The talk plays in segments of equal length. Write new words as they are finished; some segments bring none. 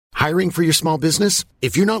Hiring for your small business?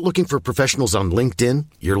 If you're not looking for professionals on LinkedIn,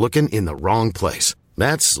 you're looking in the wrong place.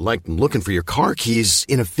 That's like looking for your car keys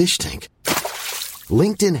in a fish tank.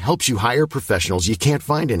 LinkedIn helps you hire professionals you can't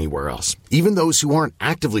find anywhere else, even those who aren't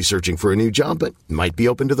actively searching for a new job but might be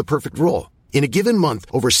open to the perfect role. In a given month,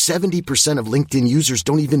 over 70% of LinkedIn users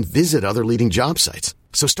don't even visit other leading job sites.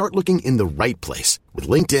 So start looking in the right place. With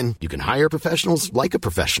LinkedIn, you can hire professionals like a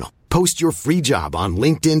professional. Post your free job on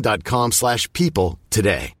linkedin.com/people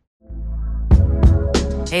today.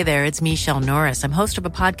 Hey there, it's Michelle Norris. I'm host of a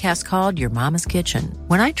podcast called Your Mama's Kitchen.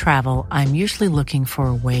 When I travel, I'm usually looking for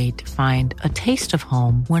a way to find a taste of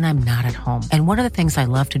home when I'm not at home. And one of the things I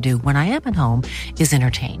love to do when I am at home is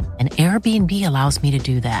entertain. And Airbnb allows me to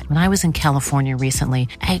do that. When I was in California recently,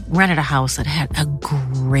 I rented a house that had a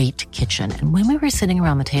great kitchen. And when we were sitting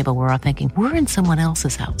around the table, we're all thinking, we're in someone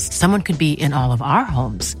else's house. Someone could be in all of our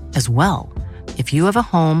homes as well. If you have a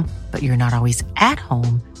home, but you're not always at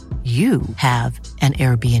home, you have an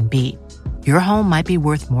Airbnb. Your home might be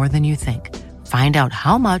worth more than you think. Find out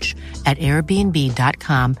how much at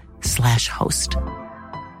airbnb.com/host.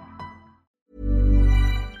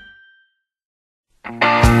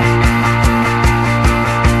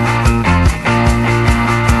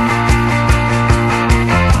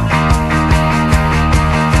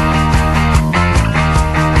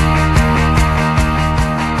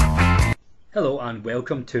 Hello and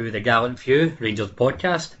welcome to the Gallant Few Rangers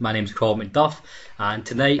podcast. My name's Colin McDuff, and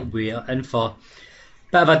tonight we are in for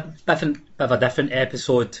a bit of a different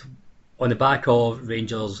episode on the back of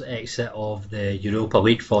Rangers' exit of the Europa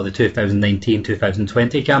League for the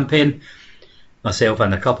 2019-2020 campaign. Myself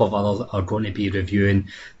and a couple of others are going to be reviewing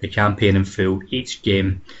the campaign in full, each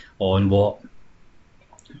game on what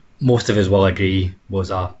most of us will agree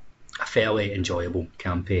was a fairly enjoyable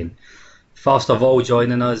campaign. First of all,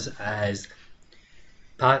 joining us is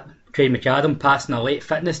Craig McAdam, passing a late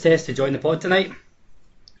fitness test to join the pod tonight.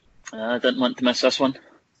 I didn't want to miss this one.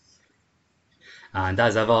 And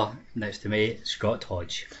as ever, next to me, Scott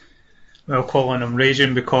Hodge. Well, Colin, I'm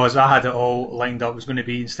raging because I had it all lined up. It was going to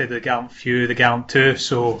be, instead of the Gallant Few, the Gallant 2,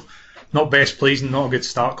 so not best pleasing, not a good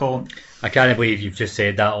start, Colin. I can't believe you've just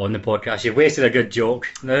said that on the podcast. You've wasted a good joke.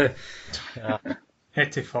 No.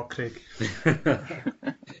 Head to fuck, Craig.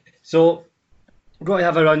 So, we're going to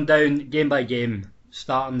have a rundown, game by game,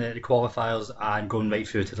 starting the qualifiers and going right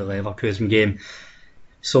through to the Leverkusen game.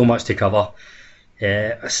 So much to cover.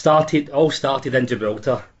 All started in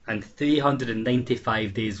Gibraltar, and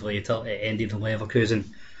 395 days later it ended in Leverkusen.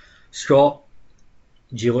 Scott,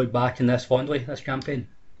 do you look back in this fondly, this campaign?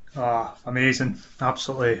 Amazing,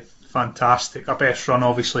 absolutely fantastic. Our best run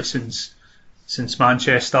obviously since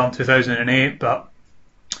Manchester in 2008, but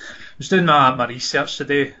I was doing my research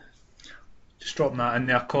today. Just dropping that in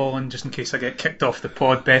there, Colin, just in case I get kicked off the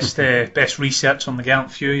pod. Best research on the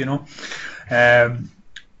Gallant Few, you know.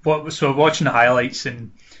 So watching the highlights,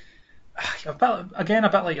 and a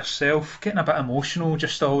bit like yourself, getting a bit emotional.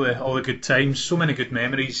 Just all the good times, so many good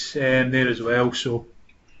memories there as well. So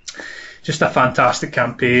just a fantastic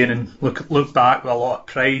campaign, and look back with a lot of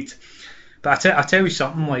pride. But I tell you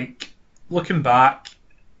something, like looking back,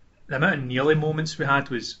 the amount of nearly moments we had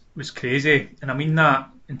was crazy, and I mean that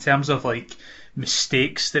in terms of like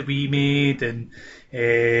mistakes that we made and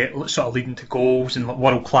sort of leading to goals and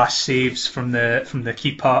world class saves from the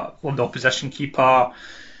keeper, from the opposition keeper,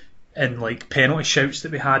 and like penalty shouts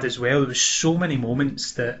that we had as well. There was so many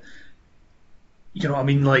moments that, you know what I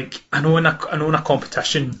mean, like I know in a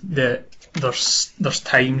competition that there's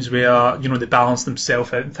times where, you know, they balance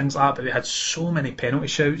themselves out and things like that, but we had so many penalty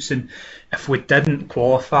shouts, and if we didn't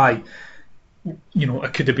qualify, you know,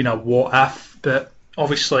 it could have been a what if. But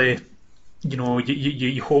obviously, you know,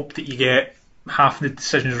 you hope that you get half the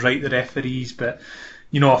decisions right, the referees, but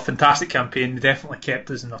you know, a fantastic campaign. They definitely kept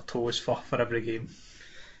us on our toes for every game.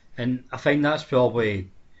 And I think that's probably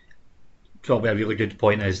a really good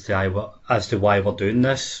point as to why we're doing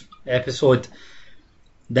this episode.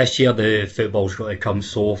 This year the football's got to come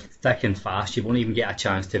so thick and fast, you won't even get a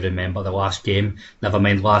chance to remember the last game, never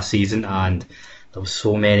mind last season, and there were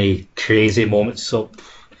so many crazy moments. So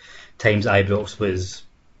times Ibrox was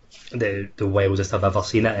the wildest I've ever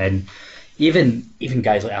seen it, and even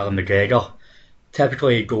guys like Alan McGregor,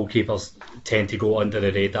 typically goalkeepers tend to go under the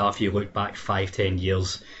radar if you look back 5-10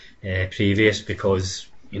 years previous, because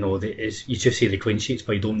you know you just see the clean sheets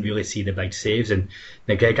but you don't really see the big saves, and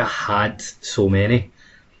McGregor had so many.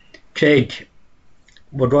 Craig,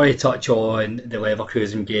 we're going to touch on the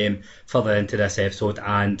Leverkusen game further into this episode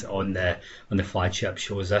and on the flagship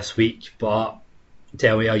shows this week, but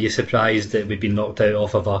tell me, are you surprised that we've been knocked out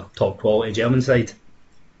off of a top quality German side?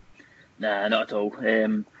 Nah, not at all.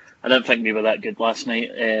 I didn't think we were that good last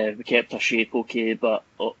night. We kept our shape okay, but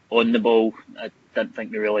on the ball, I didn't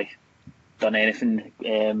think we really done anything.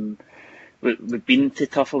 We've been to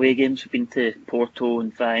tough away games. We've been to Porto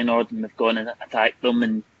and Feyenoord, and we've gone and attacked them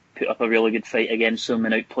and put up a really good fight against them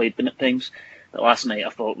and outplayed them at times. But last night, I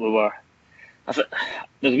thought we were.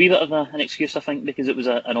 There's a wee bit of an excuse, I think, because it was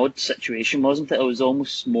an odd situation, wasn't it? It was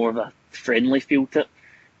almost more of a friendly feel to it.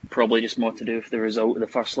 Probably just more to do with the result of the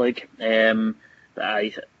first leg. But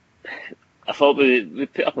I thought we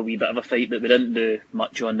put up a wee bit of a fight, but we didn't do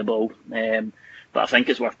much on the ball. But I think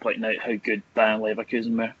it's worth pointing out how good Bayern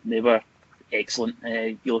Leverkusen were. They were excellent.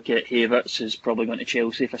 You look at Havertz, who's probably going to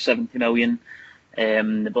Chelsea for 70 million.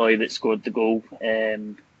 The boy that scored the goal,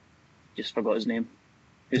 just forgot his name.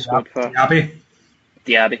 Who scored for Diaby?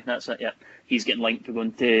 That's it. Yeah, he's getting linked for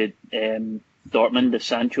going to Dortmund if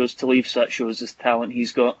Sancho's to leave, so that shows his talent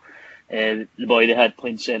he's got. The boy they had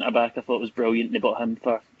playing centre back, I thought was brilliant. They bought him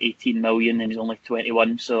for 18 million, and he's only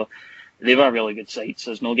 21. So they were a really good side.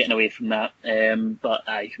 So there's no getting away from that. But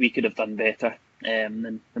we could have done better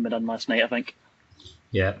than we done last night, I think.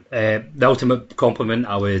 Yeah, the ultimate compliment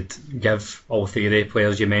I would give all three of the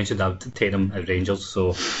players you mentioned, I would take them as Rangers.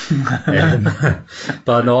 So,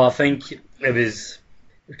 but no, I think it was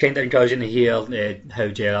kind of encouraging to hear how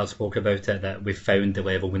Gerrard spoke about it, that we've found the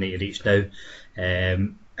level we need to reach now.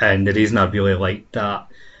 And the reason I really like that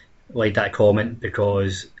comment,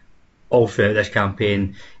 because all throughout this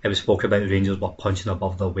campaign it was spoken about the Rangers were punching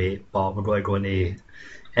above their weight, but we're going to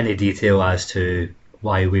go into detail as to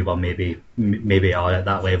why we were maybe are at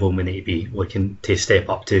that level and we need to be looking to step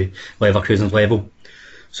up to Leverkusen's level.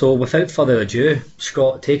 So without further ado,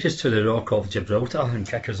 Scott, take us to the Rock of Gibraltar and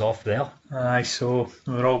kick us off there. Aye, so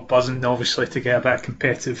we were all buzzing obviously to get a bit of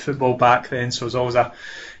competitive football back then, so there's always a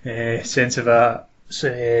sense of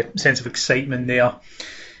excitement there.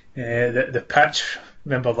 The pitch,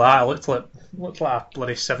 remember that? It looked like a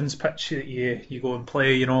bloody sevens pitch that you go and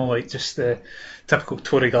play, you know, like just the typical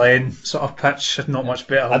Tory Glen sort of pitch. Not much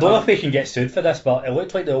better. I don't know if we can get sued for this, but it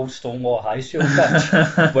looked like the old Stonewall High School pitch,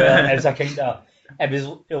 where it was a kind of it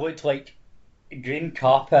looked like green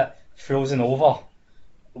carpet frozen over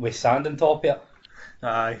with sand on top of it.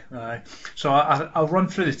 Aye. So I'll run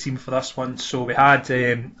through the team for this one. So we had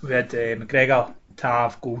McGregor,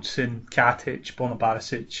 Tav, Goldson, Katic, Bono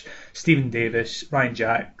Barisic, Stephen Davis, Ryan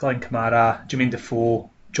Jack, Glenn Kamara, Jermaine Defoe,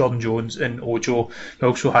 Jordan Jones and Ojo. We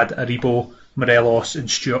also had Aribo, Morelos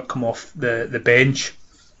and Stewart come off the bench.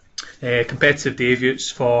 Competitive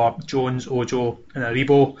debuts for Jones, Ojo and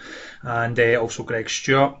Aribo, and also Greg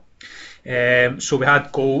Stewart. So we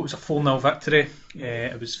had goals. It was a 4-0 victory.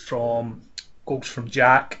 It was from goals from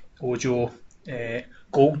Jack, Ojo,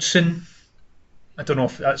 Goldson. I don't know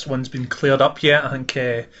if that's one's been cleared up yet. I think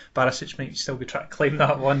Barisic might still be trying to claim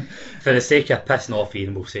that one. For the sake of pissing off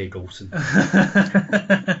Ian, we'll say Goldson.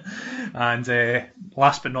 And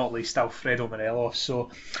last but not least, Alfredo Morelos.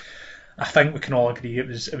 So I think we can all agree it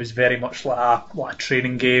was very much like a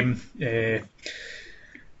training game.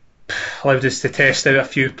 Allowed us to test out a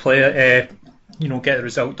few players, get the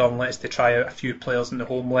result done. Let us to try out a few players in the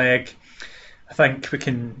home leg. I think we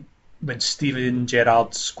can. When Steven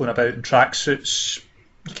Gerrard's going about in tracksuits,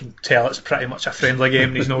 you can tell it's pretty much a friendly game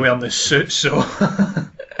and he's not wearing the suit. So, I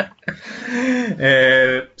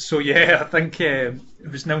think it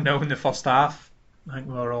was 0-0 in the first half. I think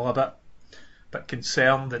we were all a bit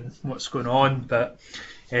concerned in what's going on. But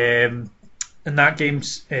in that game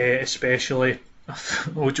especially,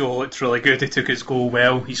 Ojo looked really good. He took his goal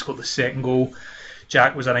well. He scored the second goal.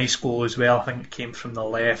 Jack was a nice goal as well. I think it came from the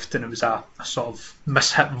left, and it was a sort of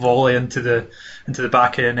mishit volley into the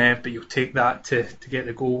back of the net. But you'll take that to get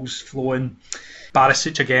the goals flowing.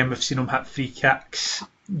 Barisic again, we've seen him hit free kicks.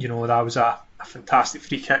 That was a fantastic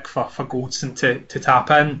free kick for Goldson to tap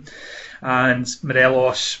in. And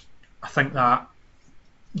Morelos, I think that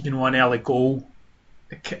an early goal,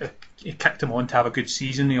 it kicked him on to have a good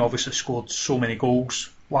season. He obviously scored so many goals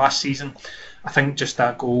last season. I think just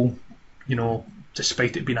that goal,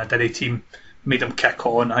 despite it being a Diddy team, made him kick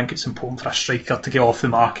on. I think it's important for a striker to get off the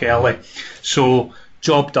mark early. So,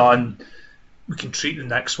 job done. We can treat the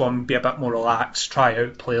next one, be a bit more relaxed, try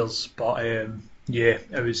out players. But it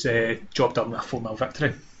was job done with a 4-0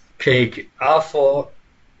 victory. Craig, I thought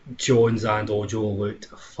Jones and Ojo looked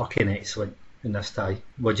fucking excellent in this tie.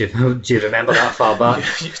 Do you remember that far back?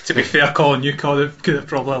 To be fair, Colin, you could have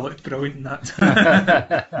probably looked brilliant in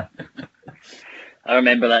that. I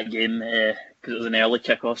remember that game because it was an early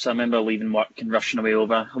kick-off, so I remember leaving work and rushing away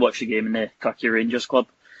over. I watched the game in the Turkey Rangers Club.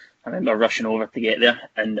 I remember rushing over to get there,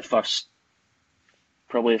 and the first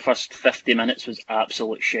Probably the first 50 minutes was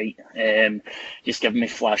absolute shite. Just giving me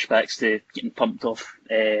flashbacks to getting pumped off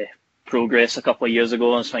Progress a couple of years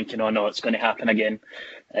ago. I was thinking, oh no, it's going to happen again.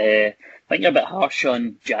 I think you're a bit harsh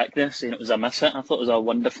on Jack there, saying it was a miss hit. I thought it was a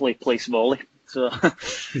wonderfully placed volley. So,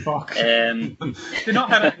 Fuck. Did not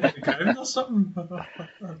have it on the ground or something?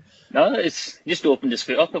 No, it's just opened his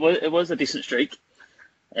foot up. It was a decent strike.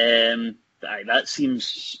 That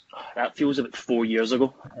feels about 4 years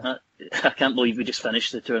ago. I can't believe we just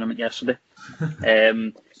finished the tournament yesterday.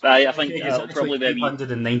 I think it'll probably be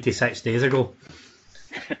 196 days ago.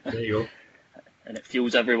 There you go. And it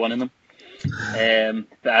fuels every one of them.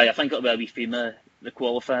 I think it'll be a wee theme of the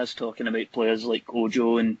qualifiers, talking about players like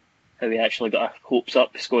Ojo and how he actually got our hopes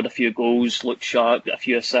up, scored a few goals, looked sharp, got a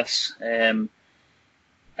few assists, and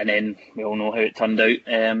then we all know how it turned out.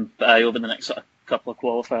 Over the next sort of couple of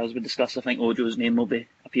qualifiers we discuss, I think Ojo's name will be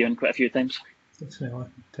appearing quite a few times.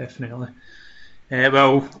 Definitely.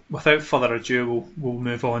 Well, without further ado, we'll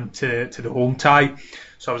move on to the home tie.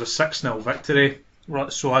 So it was a 6-0 victory.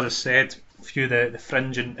 So as I said, a few of the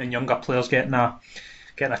fringe and younger players getting a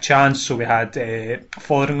chance. So we had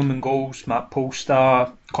Fotheringham in goals, Matt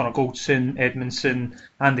Polster, Connor Goldson, Edmondson,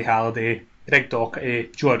 Andy Halliday, Greg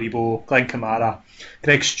Docherty, Joe Aribo, Glenn Kamara,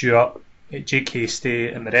 Greg Stewart, Jake Hasty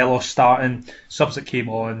and Morelos starting. Subs that came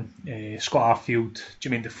on, Scott Arfield,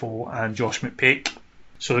 Jermaine Defoe and Josh McPake.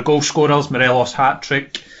 So the goal scorers, Morelos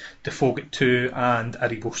hat-trick, Defoe got 2 and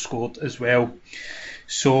Aribo scored as well.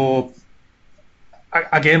 So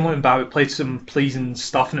again, looking back, we played some pleasing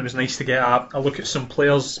stuff and it was nice to get a look at some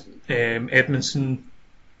players. Edmondson,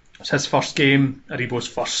 it was his first game, Aribo's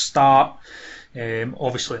first start,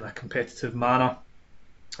 obviously in a competitive manner.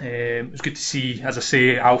 It was good to see, as I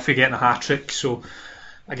say, Alfie getting a hat-trick. So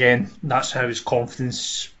again, that's how his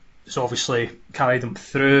confidence has obviously carried him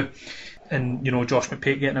through. And Josh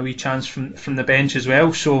McPake getting a wee chance from the bench as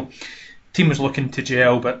well. So team was looking to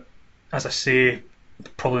gel, but as I say,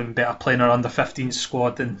 probably better playing our under 15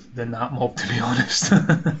 squad than that mob, to be honest.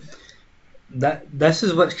 This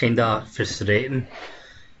is what's kind of frustrating.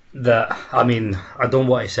 That I don't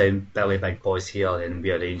want to sound Billy Big Boys here, and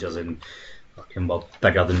we are Rangers and fucking we're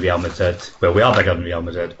bigger than Real Madrid. Well, we are bigger than Real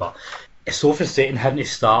Madrid, but it's so frustrating having to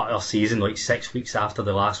start our season like 6 weeks after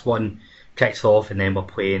the last one kicks off, and then we're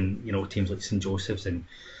playing teams like St Joseph's, and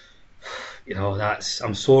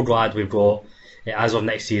I'm so glad we've got, as of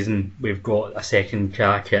next season, we've got a second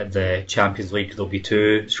crack at the Champions League. There'll be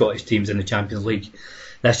 2 Scottish teams in the Champions League.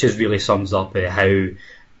 This just really sums up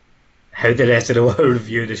how the rest of the world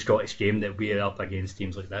view the Scottish game, that we're up against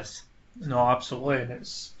teams like this. No, absolutely, and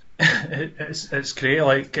it's great.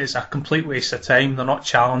 Like, it's a complete waste of time. They're not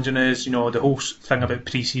challenging us. The whole thing about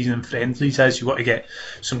pre-season and friendlies is you got to get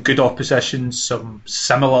some good opposition, some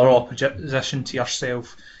similar opposition to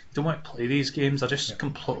yourself. You don't want to play these games. They're just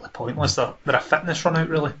completely pointless. They're a fitness run out,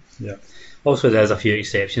 really. Yeah. Also, there's a few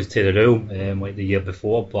exceptions to the rule, like the year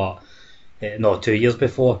before, but 2 years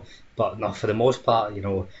before. But no, for the most part,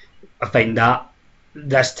 I think that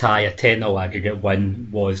this tie, a 10-0 aggregate win,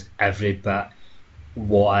 was every bit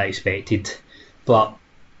what I expected. But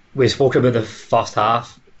we spoke about the first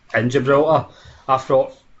half in Gibraltar. I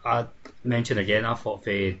thought for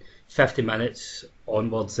 50 minutes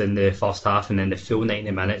onwards in the first half and then the full 90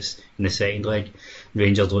 minutes in the second leg,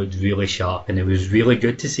 Rangers looked really sharp, and it was really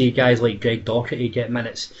good to see guys like Greg Docherty get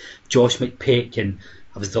minutes, Josh McPake, and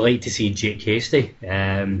I was delighted to see Jake Hasty.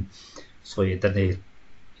 So it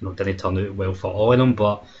didn't turn out well for all of them.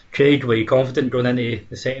 But Craig, were you confident going into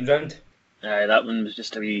the second round? That one was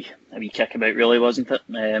just a wee kick about, really, wasn't it?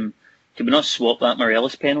 Could we not swap that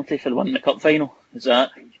Morelos penalty for the one in the cup final? Can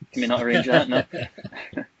we not arrange that? No.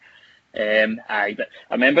 But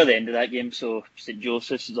I remember the end of that game. So St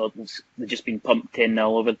Joseph's, they'd just been pumped 10-0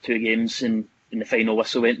 over 2 games, and in the final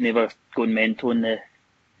whistle went, and they were going mental in the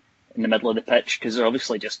middle of the pitch, because they're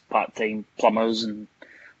obviously just part-time plumbers and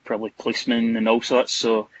probably policemen and all sorts.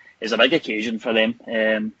 So it's a big occasion for them.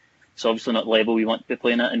 It's obviously not the level we want to be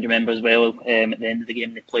playing at. And you remember as well, at the end of the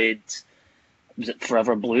game they played, was it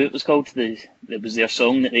Forever Blue it was called? It was their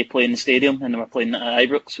song that they play in the stadium, and they were playing it at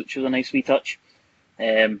Ibrox, which was a nice wee touch.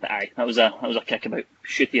 That was a kick about.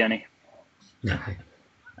 Shooty any.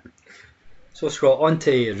 So Scott, on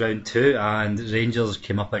to round 2, and Rangers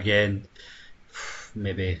came up again.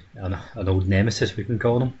 Maybe an old nemesis, we can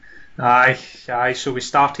call them. Aye. So we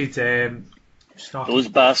started. Those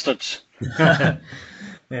bastards. So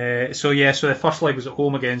the first leg was at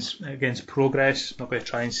home against Progress. Not going to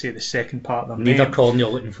try and say the second part of their name. Neither corn you're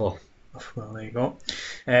looking for. Well, there you go.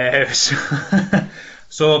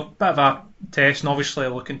 So a bit of a test, and obviously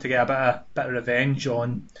looking to get a bit of revenge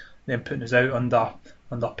on them putting us out under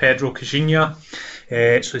under Pedro Caixinha.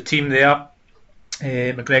 So the team there,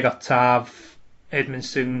 McGregor, Tav,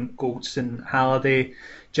 Edmondson, Goldson, Halliday,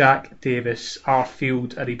 Jack, Davis,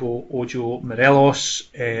 Arfield, Aribo, Ojo, Morelos,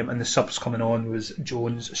 and the subs coming on was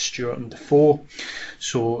Jones, Stewart and Defoe.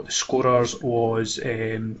 So the scorers was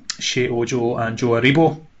Shea Ojo and Joe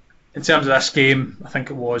Aribo. In terms of this game, I think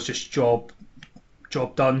it was just job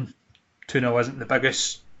done. 2-0 isn't the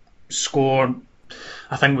biggest score.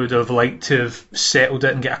 I think we would have liked to have settled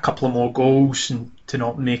it and get a couple of more goals and to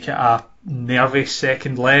not make it a nervy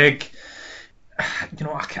second leg.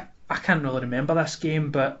 I can't really remember this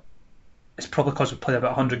game, but it's probably because we've played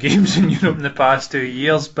about 100 games in Europe in the past 2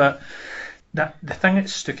 years. But the thing that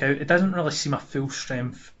stuck out, it doesn't really seem a full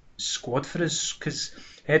strength squad for us, because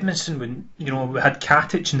Edmondson, when we had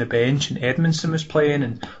Katic on the bench and Edmondson was playing,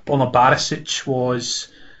 and Borna Barisic was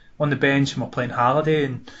on the bench and we're playing Halliday,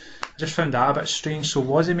 and I just found that a bit strange. So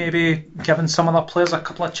was he maybe giving some other players a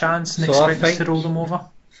couple of chances and expecting us to roll them over? I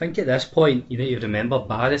think at this point you need to remember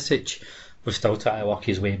Barisic was still trying to work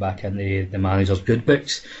his way back into the manager's good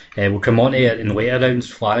books. We'll come on to it in later rounds.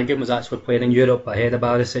 Flanagan was actually playing in Europe ahead of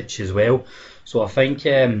Barisic as well. So I think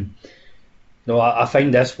I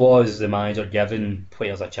think this was the manager giving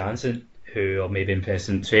players a chance who are maybe impressed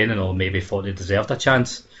in training or maybe thought they deserved a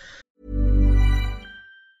chance.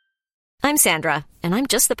 I'm Sandra, and I'm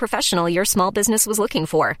just the professional your small business was looking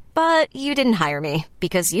for. But you didn't hire me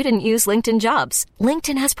because you didn't use LinkedIn Jobs.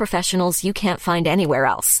 LinkedIn has professionals you can't find anywhere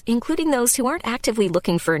else, including those who aren't actively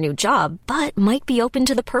looking for a new job, but might be open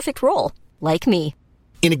to the perfect role, like me.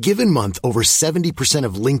 In a given month, over 70%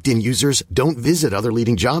 of LinkedIn users don't visit other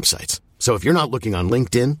leading job sites. So if you're not looking on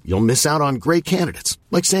LinkedIn, you'll miss out on great candidates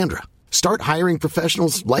like Sandra. Start hiring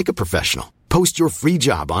professionals like a professional. Post your free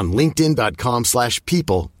job on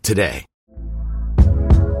linkedin.com/people today.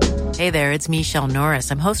 Hey there, it's Michelle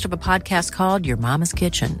Norris. I'm host of a podcast called Your Mama's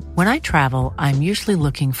Kitchen. When I travel, I'm usually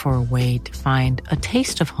looking for a way to find a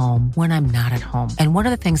taste of home when I'm not at home. And one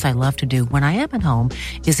of the things I love to do when I am at home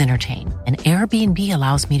is entertain. And Airbnb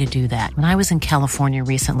allows me to do that. When I was in California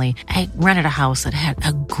recently, I rented a house that had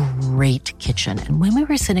a great kitchen. And when we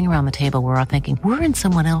were sitting around the table, we were all thinking, we're in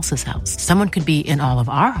someone else's house. Someone could be in all of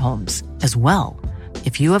our homes as well.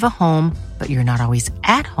 If you have a home, but you're not always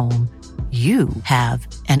at home, you have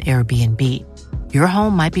an Airbnb. Your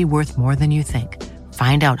home might be worth more than you think.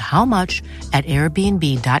 Find out how much at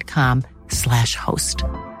airbnb.com/host.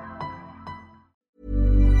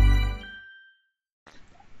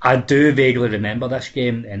 I do vaguely remember this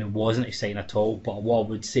game, and it wasn't exciting at all. But what I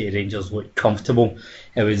would say, Rangers looked comfortable.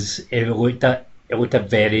 It looked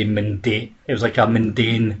very mundane. It was like a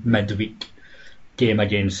mundane midweek game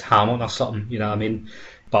against Hamilton or something. You know what I mean?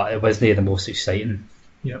 But it wasn't the most exciting.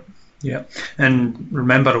 Yep. Yeah, and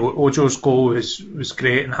remember Ojo's goal was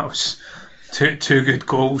great, and that was two good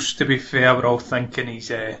goals. To be fair, we're all thinking he's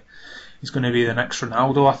going to be the next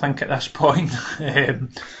Ronaldo, I think, at this point.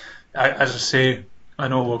 As I say, I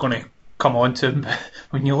know we're going to come on to him, but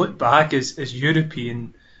when you look back, his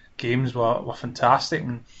European games were fantastic,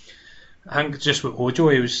 and I think just with Ojo,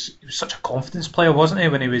 he was such a confidence player, wasn't he?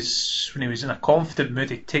 When he was in a confident mood,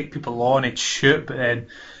 he'd take people on, he'd shoot, but then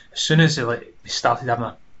as soon as he started having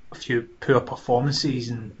a few poor performances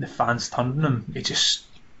and the fans turned on him, he just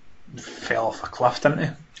fell off a cliff, didn't he?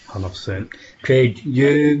 100%. Craig,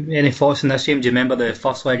 you any thoughts on this game? Do you remember the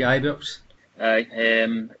first leg at Ibrox? I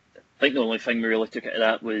think the only thing we really took out of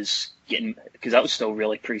that was because that was still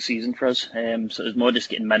really pre-season for us, so it was more just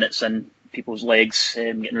getting minutes in people's legs,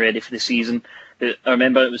 getting ready for the season. But I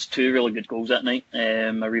remember it was two really good goals that night.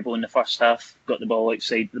 Aribo in the first half got the ball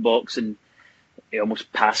outside the box and he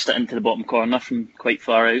almost passed it into the bottom corner from quite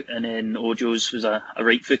far out, and then Ojo's was a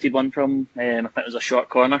right-footed one from, I think it was a short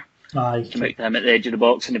corner. Came out to him at the edge of the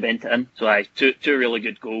box and he bent it in. So two really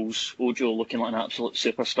good goals. Ojo looking like an absolute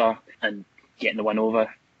superstar and getting the win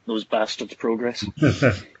over those bastards' Progress.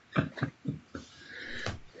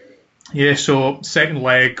 Yeah, so second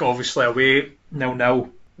leg, obviously away, 0-0.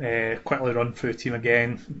 Quickly run through the team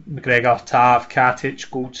again. McGregor, Tav, Katic,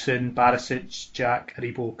 Goldson, Barisic, Jack,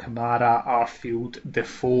 Aribo, Kamara, Arfield,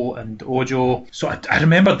 Defoe and Ojo. So I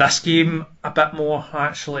remember this game a bit more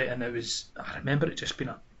actually, and I remember it just being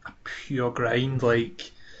a pure grind. Like,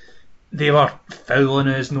 they were fouling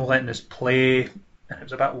us, no letting us play,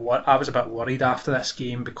 and I was a bit worried after this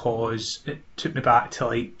game because it took me back to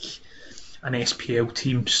like an SPL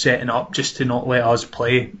team setting up just to not let us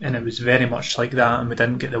play, and it was very much like that, and we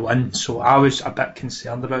didn't get the win. So I was a bit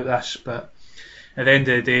concerned about this, but at the end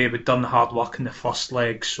of the day we'd done the hard work in the first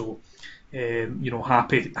leg, so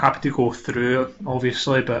happy to go through it,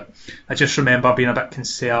 obviously. But I just remember being a bit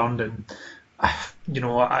concerned, and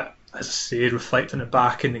as I say, reflecting it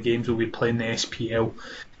back in the games we'll be playing the SPL,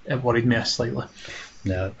 it worried me slightly.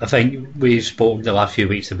 Yeah, I think we spoke the last few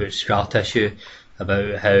weeks about scar tissue,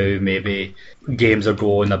 about how maybe games are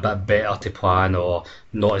going a bit better to plan or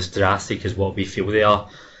not as drastic as what we feel they are.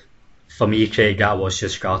 For me, Craig, that was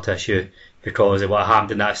just scar tissue, because of what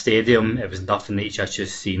happened in that stadium. It was nothing that you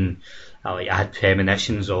just seen. I had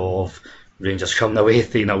premonitions of Rangers coming away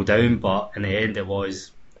 3-0 down, but in the end it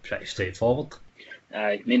was pretty straightforward.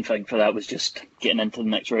 Main thing for that was just getting into the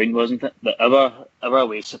next round, wasn't it? But our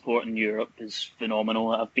away support in Europe is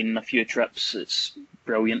phenomenal. I've been on a few trips. It's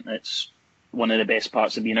brilliant. It's one of the best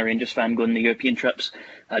parts of being a Rangers fan, going to European trips.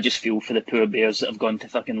 I just feel for the poor Bears that have gone to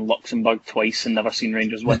fucking Luxembourg twice and never seen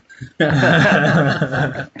Rangers win.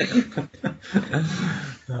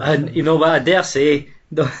 And you know what, I dare say,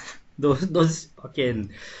 those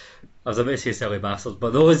fucking, I was about to say silly bastards,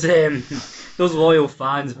 but those loyal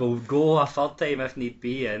fans will go a third time if need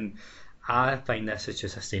be, and I think this is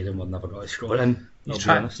just a stadium we're never going to score in. You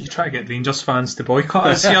try to get Rangers fans to boycott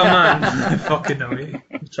us here, man. Fucking away.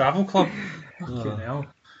 Travel club. Fucking hell.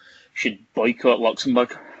 Should boycott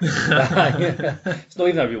Luxembourg. It's not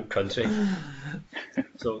even a real country.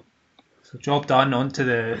 So job done. On to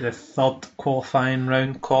the third qualifying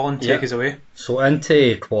round. Colin, take us away. So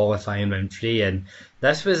into qualifying round 3, and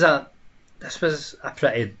this was a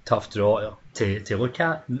pretty tough draw to look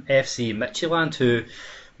at. FC Midtjylland, who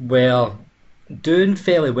were doing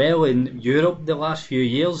fairly well in Europe the last few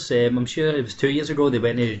years. I'm sure it was 2 years ago they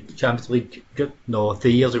went to Champions League group. No,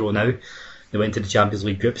 3 years ago now. They went to the Champions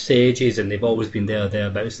League group stages, and they've always been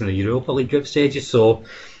thereabouts in the Europa League group stages. So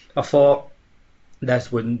I thought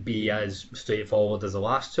this wouldn't be as straightforward as the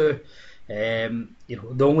last two. The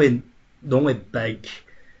only big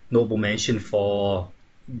notable mention for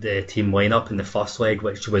the team lineup in the first leg,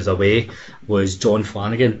 which was away, was John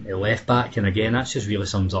Flanagan at left back, and again that just really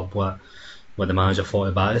sums up what the manager thought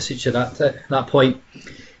of Barisic at that point.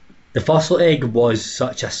 The first leg was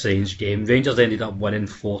such a strange game. Rangers ended up winning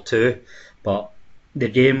 4-2, but the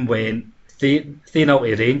game went 3-0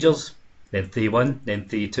 to Rangers, then 3-1, then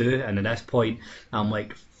 3-2, and at this point I'm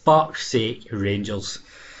like, fuck's sake, Rangers,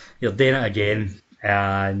 you're doing it again.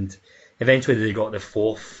 And eventually they got the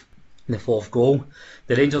fourth goal.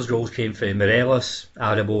 The Rangers goals came from Morelos,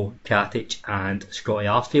 Aribo, Katic and Scotty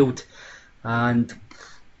Arfield, and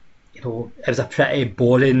it was a pretty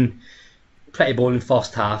boring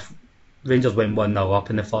first half. Rangers went 1-0 up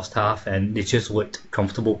in the first half and they just looked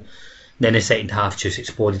comfortable. Then the second half just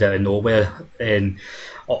exploded out of nowhere, and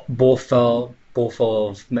both of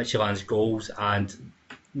Midtjylland's goals and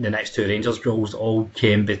the next two Rangers goals all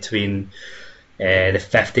came between the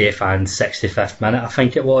 50th and 65th minute, I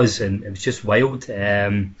think it was, and it was just wild.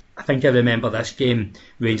 I think I remember this game,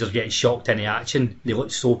 Rangers getting shocked into action. They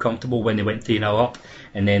looked so comfortable when they went 3-0 up,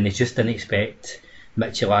 and then they just didn't expect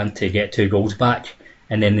Midtjylland to get 2 goals back,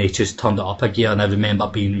 and then they just turned it up a gear. And I remember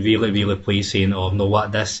being really, really pleased, saying, "Oh, no,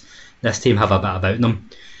 what this team have a bit about them."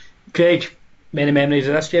 Craig, many memories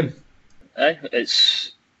of this game?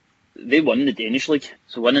 They won the Danish league,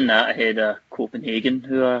 so winning that ahead of Copenhagen,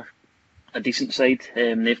 who are a decent side.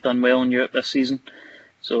 They've done well in Europe this season,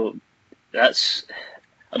 so that's.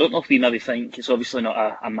 I don't know if we maybe think it's obviously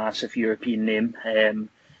not a massive European name,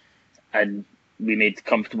 and we made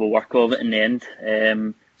comfortable work of it in the end.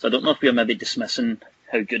 So I don't know if we're maybe dismissing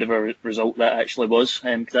how good of a result that actually was,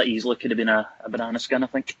 because that easily could have been a banana skin, I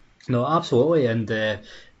think. No, absolutely, and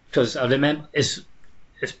because I remember it's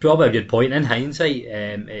probably a good point in hindsight.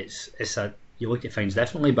 You look at things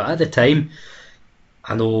differently, but at the time,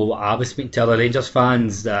 I know I was speaking to other Rangers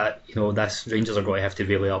fans that this Rangers are going to have to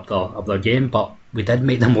really up their game, but we did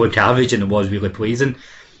make them look average, and it was really pleasing.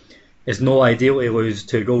 It's no ideal to lose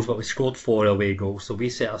 2 goals, but we scored 4 away goals, so we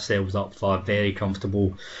set ourselves up for a very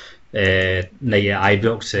comfortable night at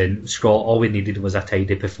Ibrox. And Scott, all we needed was a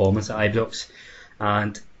tidy performance at Ibrox,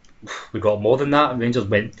 and we got more than that. Rangers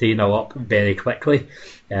went 3-0 up very quickly,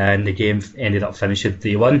 and the game ended up finishing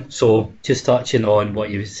 3-1. So just touching on what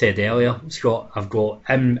you said earlier, Scott, I've got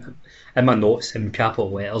in my notes in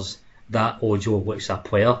capital letters that Ojo looks a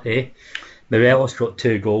player, eh? Morelos got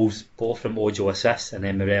 2 goals, both from Ojo assists, and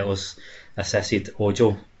then Morelos assisted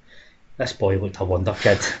Ojo. This boy looked a wonder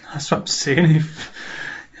kid. That's what I'm saying.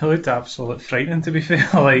 He looked absolutely frightening, to be fair.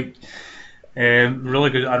 Really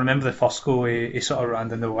good. I remember the first goal, he sort of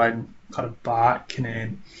ran in the wing, cut it back, and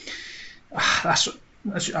then that's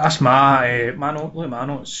my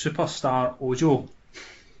note, superstar Ojo,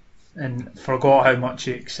 and forgot how much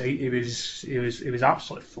he was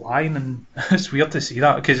absolutely flying, and it's weird to see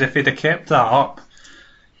that, because if he'd have kept that up,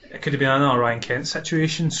 it could have been another Ryan Kent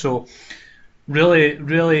situation. So really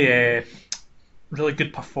really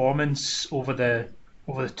good performance over the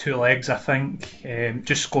two legs, I think.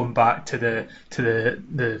 Just going back to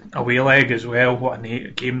the away leg as well, what a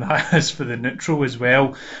game that is for the neutral as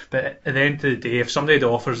well. But at the end of the day, if somebody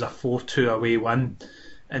offers a 4-2 away win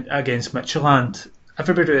against Midtjylland,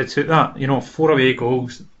 everybody would have took that. 4 away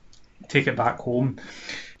goals, take it back home.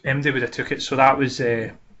 MD would have took it. So that was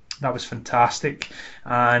fantastic.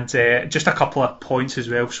 And just a couple of points as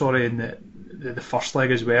well. Sorry, in the first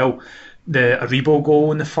leg as well. The Aribo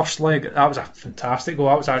goal in the first leg, that was a fantastic goal.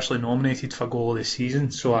 That was actually nominated for goal of the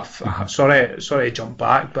season. So sorry to jump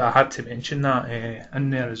back, but I had to mention that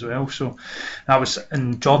in there as well. So that was,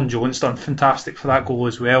 and Jordan Jones done fantastic for that goal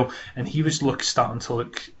as well. And he was starting to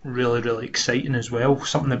look really, really exciting as well.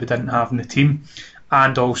 Something that we didn't have in the team.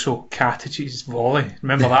 And also Katic's volley.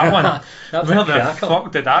 Remember that one? Where the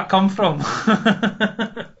fuck did that come from?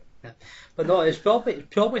 But no, it's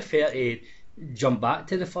probably fair to jump back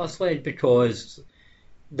to the first leg, because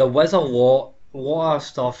there was a lot of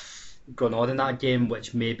stuff going on in that game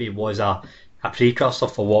which maybe was a precursor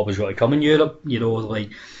for what was going to come in Europe.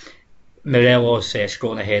 Like Morelos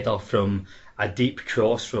scoring a header from a deep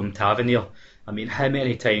cross from Tavernier. I mean, how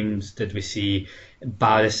many times did we see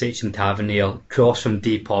Barisic and Tavernier cross from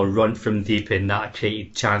deep or run from deep, and that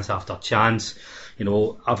created chance after chance?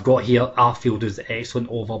 I've got here Arfield was excellent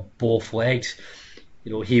over both legs.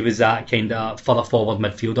 He was that kind of further forward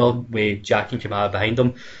midfielder with Jack and Kamara behind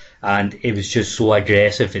him, and he was just so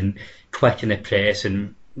aggressive and quick in the press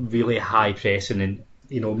and really high pressing. And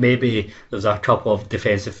maybe there's a couple of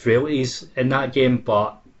defensive frailties in that game,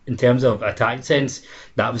 but in terms of attack sense,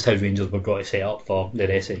 that was how Rangers were going to set up for the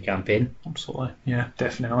rest of the campaign. Absolutely, yeah,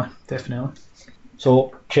 definitely.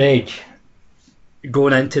 So, Craig,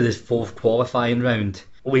 going into this fourth qualifying round,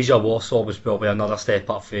 Legia Warsaw was probably another step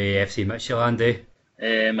up for FC Midtjylland, eh?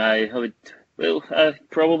 I would,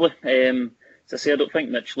 probably. As I say, I don't think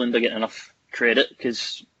Midtjylland are getting enough credit,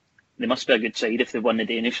 because they must be a good side if they won the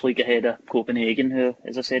Danish league ahead of Copenhagen, who,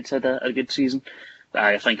 as I said, had a good season. But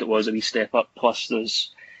I think it was a wee step up, plus there's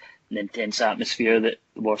an intense atmosphere that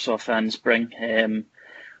the Warsaw fans bring.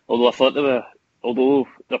 Although I thought although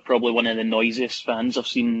they're probably one of the noisiest fans I've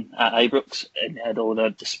seen at Ibrox, and had all their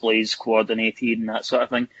displays coordinated and that sort of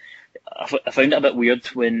thing, I found it a bit weird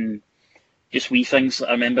when just wee things.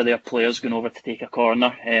 I remember their players going over to take a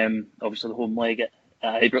corner, obviously the home leg at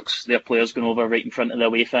Ibrox, their players going over right in front of the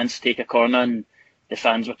away fans to take a corner, and the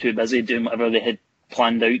fans were too busy doing whatever they had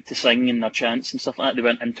planned out to sing and their chants and stuff like that. They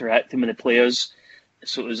weren't interacting with the players,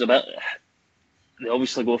 so it was a bit. They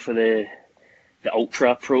obviously go for the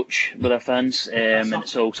ultra approach with their fans, and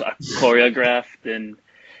it's all sort of choreographed, and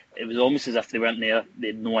it was almost as if they weren't there. They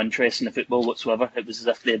had no interest in the football whatsoever. It was as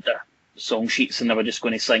if they had their song sheets and they were just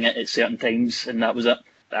going to sing it at certain times, and that was it.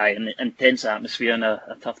 An intense atmosphere and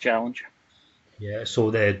a tough challenge. Yeah.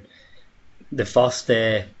 So the first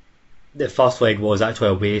leg was actually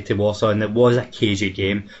away to Warsaw, and it was a cagey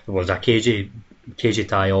game. It was a cagey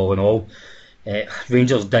tie all in all.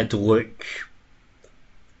 Rangers did look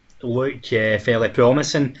fairly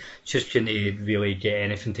promising, just couldn't really get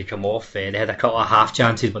anything to come off. They had a couple of half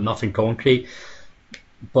chances but nothing concrete.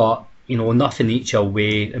 But nothing each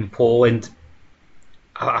away in Poland.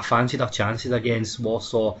 I fancied our chances against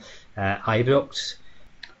Warsaw Ibrox.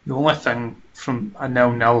 The only thing from a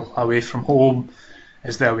 0-0 away from home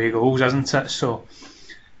is the away goals, isn't it? So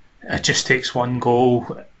it just takes one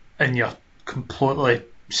goal and you're completely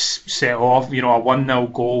set off. A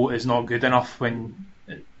 1-0 goal is not good enough when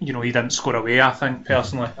you didn't score away. I think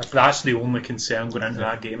personally, that's the only concern going into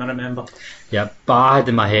that game, I remember. Yeah, but I had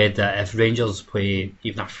in my head that if Rangers play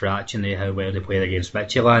even a fraction of how well they played against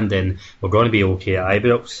Midtjylland, then we're going to be okay at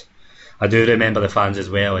Ibrox. I do remember the fans as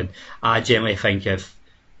well, and I generally think if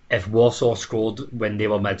Warsaw scored when they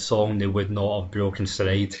were mid-song, they would not have broken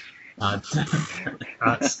stride.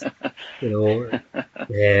 That's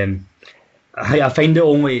I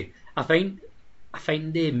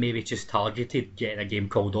find they maybe just targeted getting a game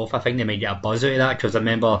called off. I think they might get a buzz out of that, because I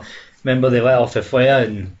remember they let off the flare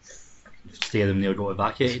and stay them near got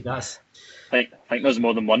evacuated. I think there's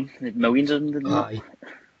more than one. Millions of them, didn't they?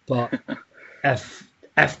 But if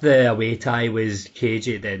the away tie was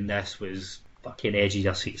cagey, then this was fucking edge of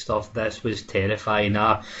your seat stuff. This was terrifying.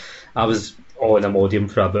 I was on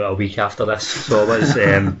Imodium for about a week after this, so it was.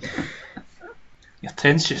 You're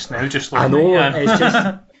tense just now, just like I know. It's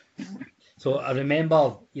just. So I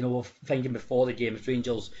remember, thinking before the game, if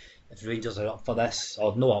Rangers are up for this,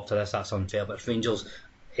 or not up for this, that's unfair, but if Rangers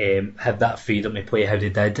had that freedom to play how they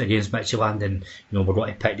did against Midtjylland, and we're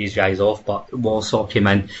going to pick these guys off, but Warsaw came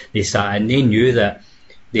in, they sat in, they knew that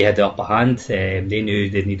they had the upper hand. They knew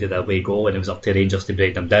they needed a away goal, and it was up to Rangers to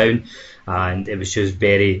break them down. And it was just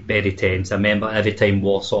very, very tense. I remember every time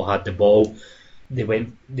Warsaw had the ball, they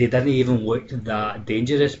didn't even look that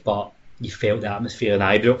dangerous, but you felt the atmosphere in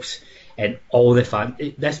Ibrox, and all the fans.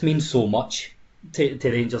 This means so much to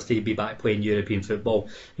Rangers to be back playing European football.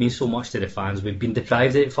 It means so much to the fans. We've been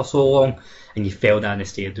deprived of it for so long, and you felt that in the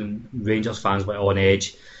stadium. Rangers fans were on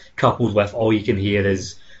edge, coupled with all you can hear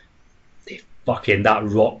is fucking that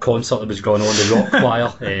rock concert that was going on, the rock choir.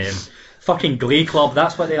 Fucking Glee Club,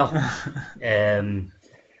 that's what they are. They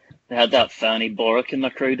had that Fanny Boric in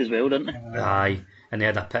their crowd as well, didn't they? Aye, and they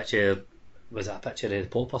had a picture. Was it a picture of the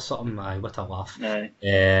Pope or something? Aye, what a laugh. Aye.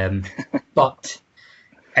 But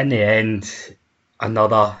in the end,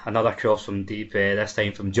 another cross from deep. This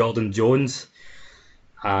time from Jordan Jones,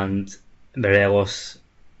 and Morelos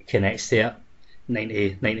connects to it.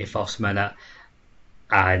 91st minute,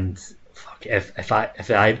 and fuck, if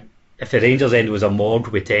the Rangers end was a morgue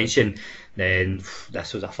with tension, then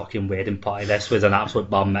this was a fucking wedding party. This was an absolute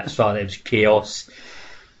bar mitzvah. It was chaos.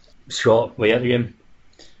 Scott, were you at the game?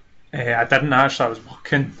 I didn't actually. I was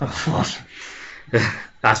working.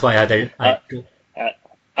 That's why I didn't.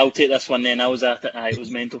 I'll take this one then. I was at it. It was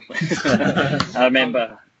mental. I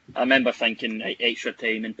remember thinking extra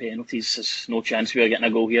time and penalties. There's no chance we are getting a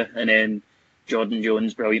goal here. And then Jordan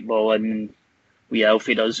Jones, brilliant ball in. And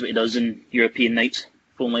Alfie does what he does in European nights.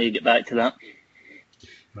 If only you get back to that.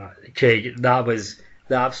 Craig, that was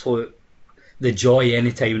the joy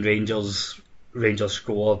anytime Rangers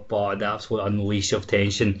score, but the absolute unleash of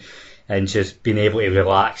tension and just being able to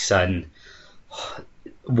relax. And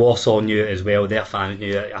Warsaw knew it as well, their fans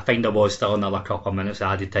knew it. I think there was still another couple of minutes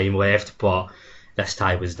added time left, but this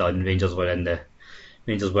tie was done. Rangers were in the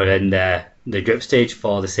group stage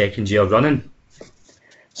for the second year running.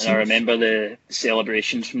 And I remember the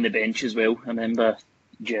celebrations from the bench as well. I remember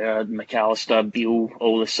Gerrard, McAllister, Beale,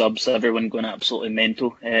 all the subs, everyone going absolutely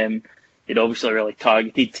mental. They'd obviously really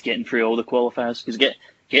targeted getting through all the qualifiers, because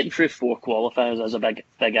getting through 4 qualifiers is a big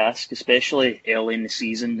ask, especially early in the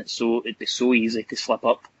season. It'd be so easy to slip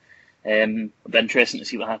up. It'll be interesting to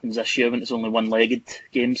see what happens this year when it's only one-legged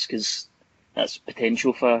games, because that's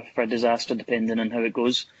potential for a disaster depending on how it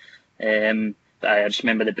goes. But I just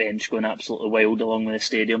remember the bench going absolutely wild along with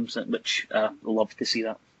the stadiums, which I love to see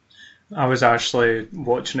that. I was actually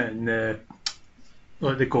watching it in the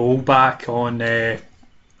goal back on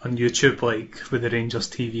YouTube, like with the Rangers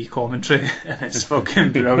TV commentary, and it's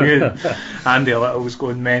fucking brilliant. Andy Little's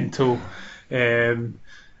going mental. I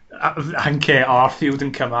think Arfield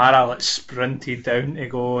and Kamara like sprinted down to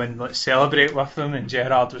go and like celebrate with them, and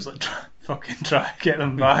Gerrard was like trying to get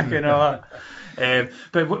them back and all that.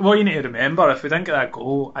 But what you need to remember, if we didn't get that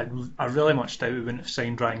goal, I really much doubt we wouldn't have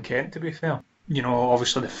signed Ryan Kent, to be fair. You know,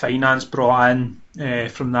 obviously the finance brought in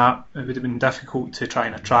from that, it would have been difficult to try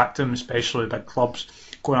and attract him, especially big clubs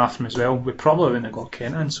going after him as well. We probably wouldn't have got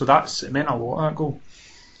Kent in, so it meant a lot, that goal.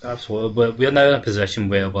 Absolutely, but we're now in a position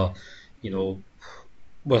where we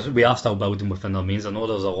are still building within our means. I know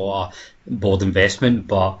there's a lot of board investment,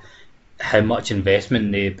 but how much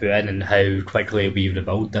investment they put in and how quickly we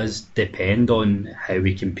rebuild does depend on how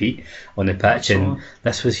we compete on the pitch. Absolutely. And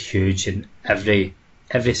this was huge in every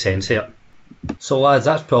sense of it. So lads,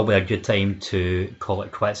 that's probably a good time to call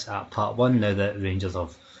it quits at part 1 now that Rangers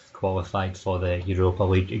have qualified for the Europa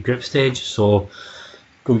League group stage. So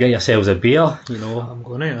go get yourselves a beer, I'm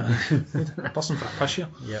going to busting for a piss here.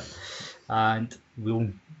 Yeah. And we'll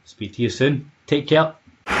speak to you soon. Take care.